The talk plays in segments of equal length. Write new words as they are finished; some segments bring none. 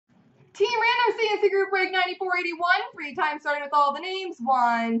Team Random C&C Group Break 9481. Free time starting with all the names.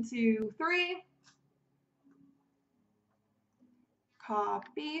 1, 2, 3.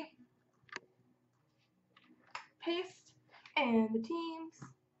 Copy. Paste. And the teams.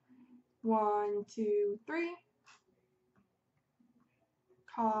 1, 2, 3.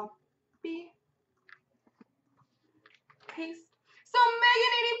 Copy. Paste. So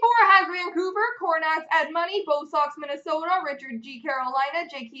Megan84 has Vancouver, Cornax Ed Money, Bo Sox Minnesota, Richard G Carolina,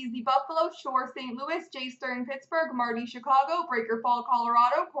 Jake Heasy Buffalo, Shore St. Louis, Jay Stern Pittsburgh, Marty Chicago, Breaker Fall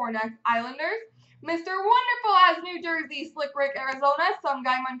Colorado, Cornax Islanders. Mr. Wonderful has New Jersey, Slick Rick Arizona, Some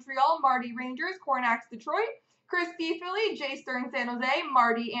Guy Montreal, Marty Rangers, Cornax Detroit, Christy Philly, Jay Stern San Jose,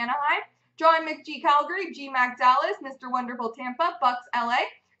 Marty Anaheim, John McG Calgary, G Mac Dallas, Mr. Wonderful Tampa, Bucks LA,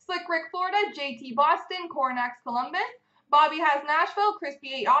 Slick Rick Florida, JT Boston, Cornax Columbus, Bobby has Nashville,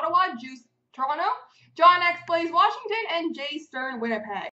 Crispy 8 Ottawa, Juice Toronto, John X plays Washington, and Jay Stern Winnipeg.